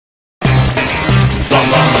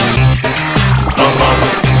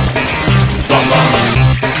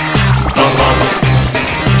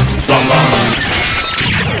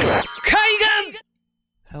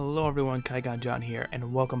Hello everyone, Kaigan John here,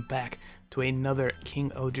 and welcome back to another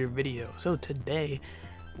King-Ohger video. So today,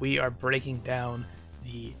 we are breaking down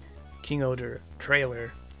the King-Ohger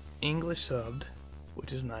trailer, English subbed,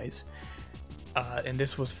 which is nice. And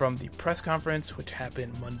this was from the press conference, which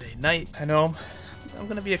happened Monday night. I know I'm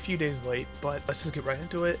gonna be a few days late, but let's just get right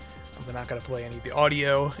into it. I'm not gonna play any of the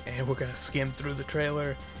audio, and we're gonna skim through the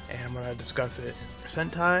trailer, and I'm gonna discuss it for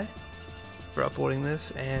Sentai, for uploading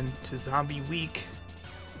this, and to Zombie Week,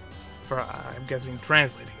 for, I'm guessing,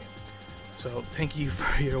 translating it. So thank you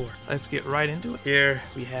for your work. Let's get right into it. Here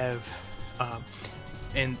we have,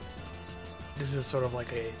 and this is sort of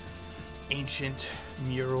like a ancient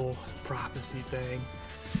mural prophecy thing,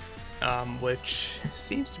 which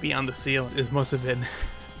seems to be on the ceiling. This must have been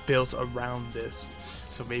built around this.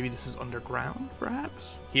 So maybe this is underground,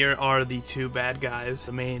 perhaps? Here are the two bad guys.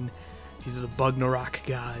 These are the Bugnarok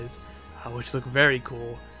guys, which look very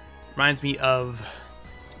cool. Reminds me of,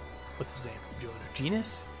 what's his name from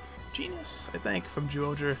Zyuohger? Genus, I think, from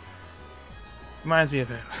Zyuohger. Reminds me of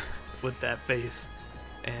him with that face,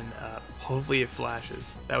 and hopefully it flashes.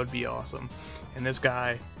 That would be awesome. And this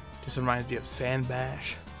guy just reminds me of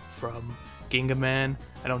Sandbash from Gingaman.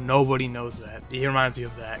 I know nobody knows that. He reminds me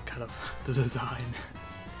of that kind of the design.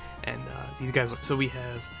 And these guys.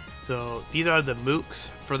 So these are the mooks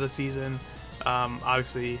for the season.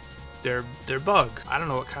 Obviously, they're bugs. I don't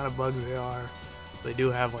know what kind of bugs they are. They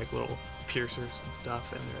do have like little piercers and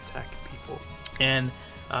stuff, and they're attacking people. And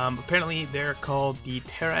apparently they're called the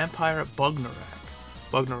Terra Empire Bugnarok.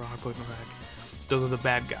 Those are the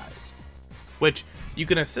bad guys. Which you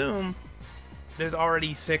can assume there's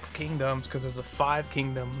already 6 kingdoms, because there's the 5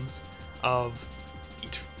 kingdoms of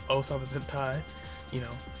each Ohsama Sentai, you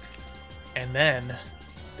know. And then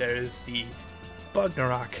there's the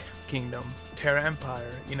Bugnarok Kingdom, Terra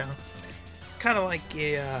Empire, you know. Kind of like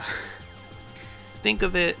a think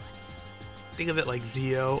of it like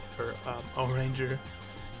Zeo or Ohranger,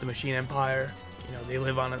 the Machine Empire. You know, they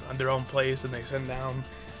live on their own place, and they send down,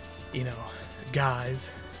 you know, guys,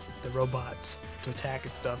 the robots, to attack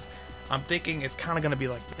and stuff. I'm thinking it's kind of gonna be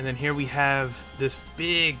like that. And then here we have this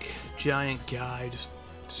big giant guy just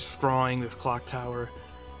destroying this clock tower.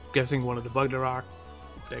 I'm guessing one of the Bugnarok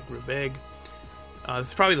that grew big. This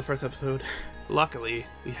is probably the first episode. Luckily,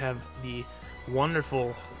 we have the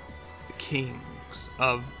wonderful kings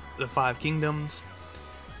of the 5 kingdoms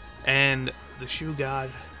and the shoe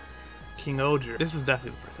god King-Ohger. This is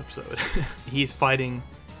definitely the first episode. He's fighting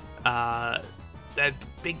that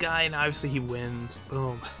big guy, and obviously he wins.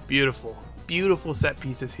 Boom. Beautiful set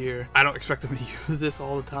pieces here. I don't expect them to use this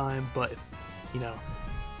all the time, but you know,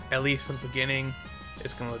 at least for the beginning,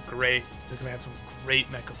 it's gonna look great. They're gonna have some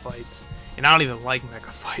great mecha fights, and I don't even like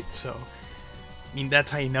mecha fights, so I mean,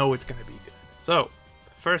 that's how you know it's gonna be good. So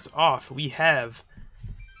first off, we have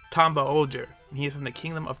Ohsama Ohsama. He is from the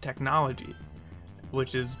Kingdom of Technology,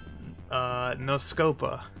 which is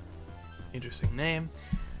Noscopa. Interesting name.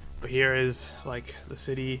 But here is like the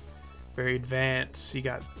city, very advanced. You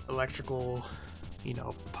got electrical, you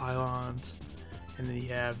know, pylons, and then you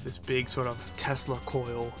have this big sort of Tesla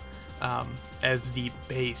coil as the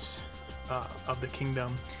base of the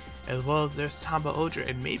kingdom, as well as there's Ohsama Ohsama,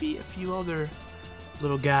 and maybe a few other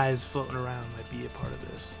little guys floating around might be a part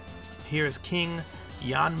of this. Here is King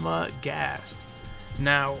Yanma Gast.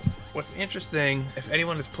 Now, what's interesting, if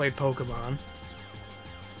anyone has played Pokemon,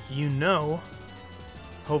 you know,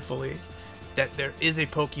 hopefully, that there is a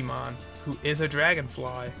Pokemon who is a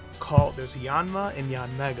dragonfly called, there's Yanma and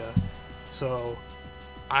Yanmega. So,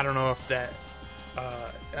 I don't know if that,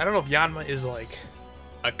 I don't know if Yanma is like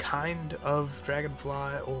a kind of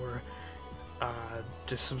dragonfly, or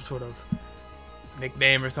just some sort of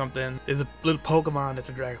nickname or something. There's a little Pokemon that's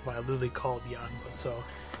a dragonfly literally called Yanma, so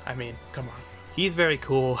I mean, come on. He's very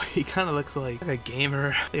cool. He kind of looks like a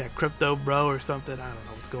gamer, like a crypto bro or something. I don't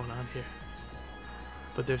know what's going on here.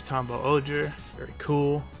 But there's Ohsama Ohsama, very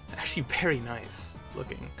cool. Actually very nice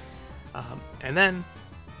looking. And then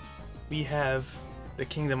we have the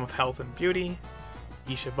Kingdom of Health and Beauty,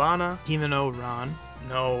 Ishibana, Himeno Ran.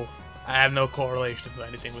 No, I have no correlation to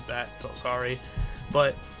anything with that, so sorry.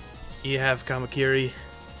 But you have Kamakiri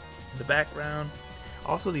in the background.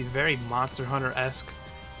 Also these very Monster Hunter-esque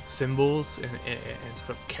symbols and sort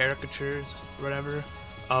of caricatures, whatever,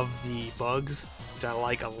 of the bugs, which I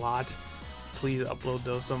like a lot. Please upload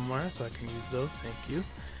those somewhere so I can use those. Thank you.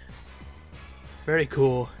 Very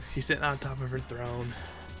cool. She's sitting on top of her throne.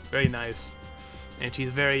 Very nice. And she's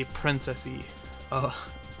very princessy.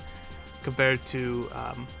 compared to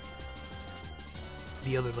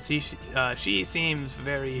the other. She seems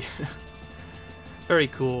very very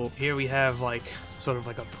cool. Here we have like sort of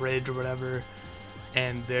like a bridge or whatever,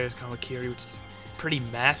 and there's Kamakiri, which is pretty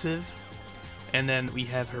massive, and then we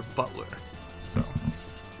have her butler. So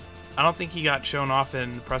I don't think he got shown off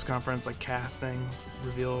in the press conference, like casting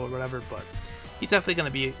reveal or whatever, but he's definitely going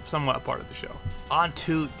to be somewhat a part of the show. On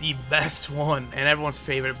to the best one and everyone's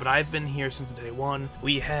favorite, but I've been here since day one.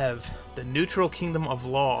 We have the neutral kingdom of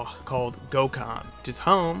law called Gokhan, which is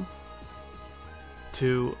home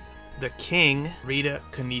to the king, Rita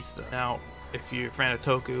Kanista. Now, if you're a fan of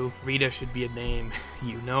Toku, Rita should be a name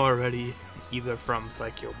you know already, either from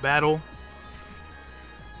Psycho Battle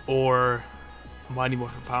or Mighty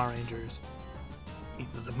Morphin Power Rangers,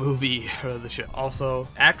 either the movie or the show. Also,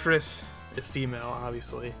 actress is female,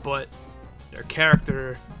 obviously, but their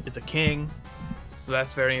character is a king, so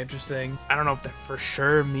that's very interesting. I don't know if that for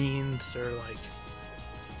sure means they're like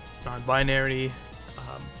non-binary.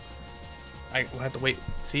 I will have to wait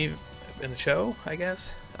and see in the show, I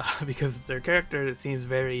guess, because their character seems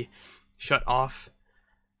very shut off,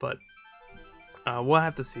 but we'll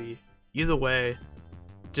have to see. Either way,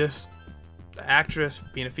 just the actress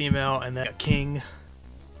being a female and then a king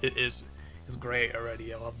is great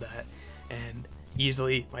already. I love that, and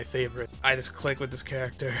easily my favorite. I just click with this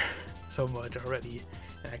character so much already,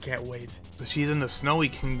 and I can't wait. So she's in the Snowy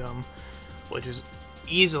Kingdom, which is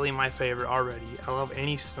easily my favorite already. I love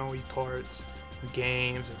any snowy parts in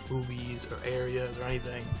games or movies or areas or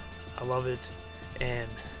anything. I love it, and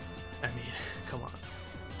I mean, come on.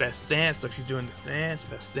 Best stance, look, she's doing the stance,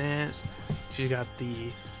 best stance. She's got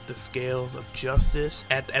the scales of justice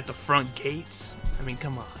at the front gates. I mean,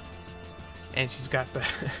 come on. And she's got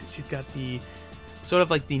the sort of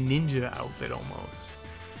like the ninja outfit almost.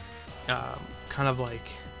 Kind of like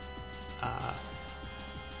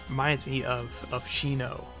reminds me of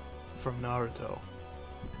Shino from Naruto,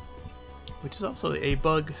 which is also a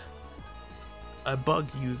bug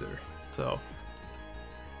user. So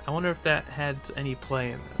I wonder if that had any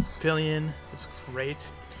play in this. Pillion, which looks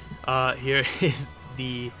great. Here is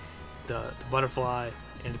the butterfly,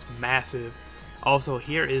 and it's massive. Also,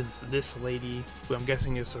 here is this lady, who I'm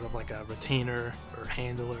guessing is sort of like a retainer or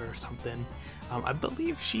handler or something. I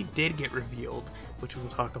believe she did get revealed, which we'll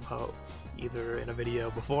talk about either in a video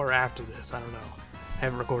before or after this. I don't know. I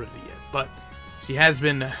haven't recorded it yet, but she has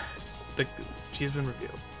been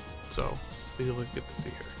revealed, so we will get to see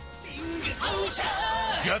her.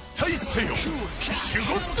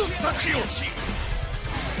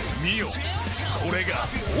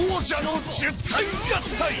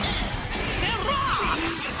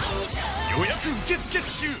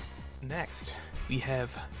 Next, we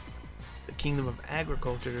have the Kingdom of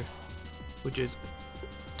Agriculture, which is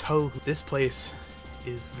Tohu. This place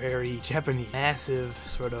is very Japanese. Massive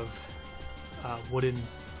sort of wooden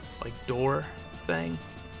like door thing.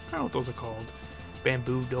 I don't know what those are called.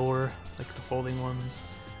 Bamboo door, like the folding ones.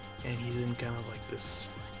 And he's in kind of like this,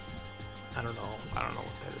 I don't know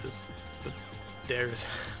what that is. But there's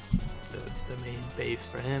the main base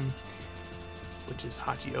for him, which is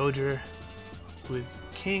Hachi Ohger, who is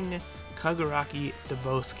King Kaguraki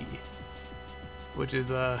Daboski, which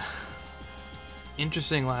is a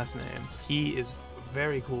interesting last name. He is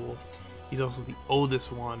very cool. He's also the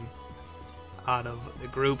oldest one out of the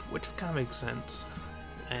group, which kind of makes sense.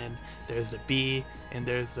 And there's the bee, and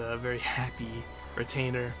there's the very happy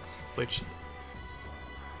retainer, which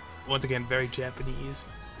once again very Japanese.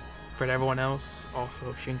 For everyone else,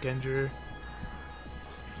 also Shinkenger,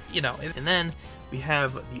 you know. And then we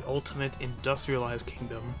have the ultimate industrialized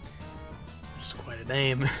kingdom, which is quite a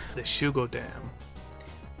name, the Shugo Dam.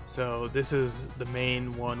 So this is the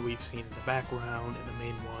main one we've seen in the background, and the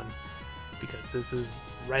main one because this is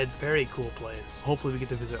Red's very cool place. Hopefully we get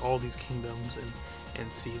to visit all these kingdoms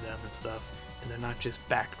and see them and stuff, and they're not just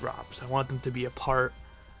backdrops. I want them to be a part,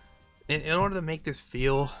 in order to make this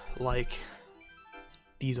feel like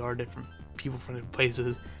these are different people from different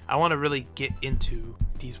places. I want to really get into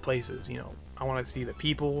these places, you know. I want to see the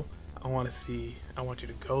people, I want you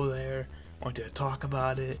to go there, I want you to talk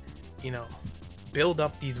about it, you know, build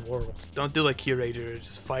up these worlds. Don't do like Curator,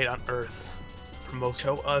 just fight on Earth for most.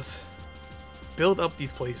 Show us, build up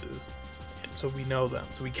these places so we know them,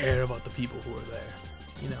 so we care about the people who are there,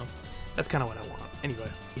 you know. That's kind of what I want. Anyway,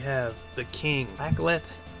 we have the king, Blackleth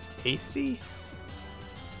Hasty?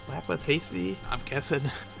 Blackleth Hasty, I'm guessing.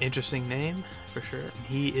 Interesting name, for sure.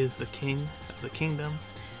 He is the king of the kingdom.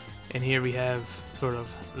 And here we have sort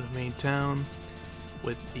of the main town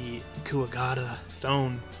with the Kuwagata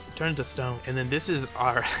stone, turned to stone. And then this is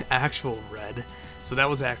our actual Red. So that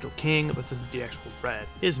was the actual king, but this is the actual red.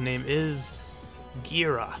 His name is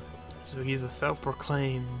Gira. So he's a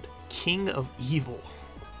self-proclaimed king of evil,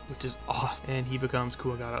 which is awesome. And he becomes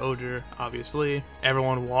King-Ohger, obviously.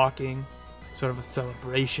 Everyone walking, sort of a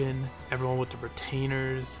celebration. Everyone with the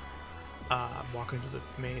retainers, walking to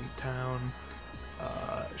the main town,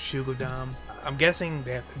 Shugodam. I'm guessing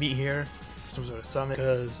they have to meet here, some sort of summit,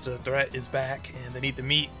 because the threat is back and they need to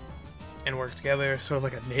meet and work together, sort of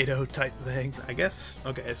like a NATO type thing, I guess.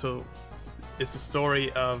 Okay, so it's the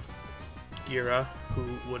story of Gira, who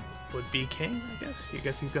would be king, I guess. I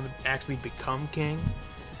guess he's gonna actually become king.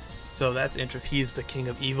 So that's interesting. He's the king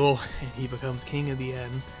of evil, and he becomes king in the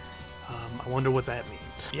end. I wonder what that means.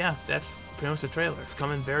 Yeah, that's pretty much the trailer. It's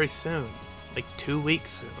coming very soon, like 2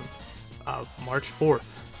 weeks soon. March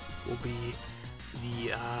 4th will be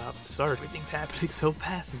the start. Everything's happening so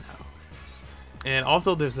fast now. And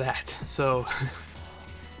also there's that. So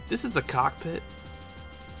this is a cockpit.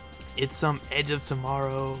 It's some Edge of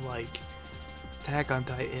Tomorrow, like Attack on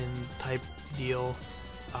Titan type deal.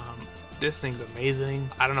 This thing's amazing.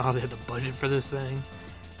 I don't know how they had the budget for this thing,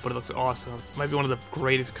 but it looks awesome. It might be one of the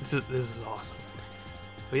greatest. This is awesome.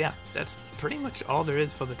 So yeah, that's pretty much all there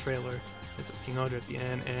is for the trailer. This is King-Ohger at the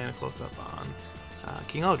end and a close-up on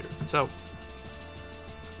King-Ohger. So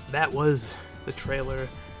that was the trailer.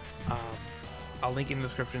 I'll link in the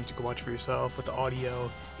description so you can watch it for yourself. But the audio,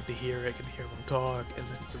 get to hear it, get to hear them talk, and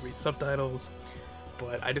then to read subtitles.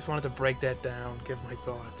 But I just wanted to break that down, give my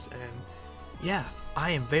thoughts, and yeah,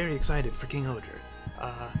 I am very excited for King-Ohger.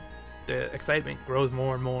 The excitement grows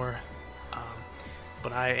more and more,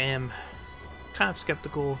 but I am kind of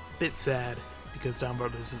skeptical, a bit sad, because Down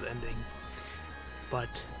Brothers is ending. But,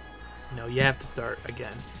 you know, you have to start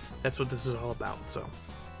again. That's what this is all about, so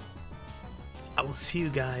I will see you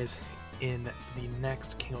guys in the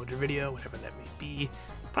next King-Ohger video, whatever that may be.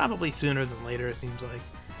 Probably sooner than later, it seems like.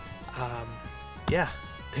 Yeah,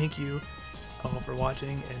 thank you all for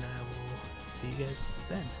watching, and I will see you guys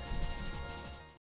then.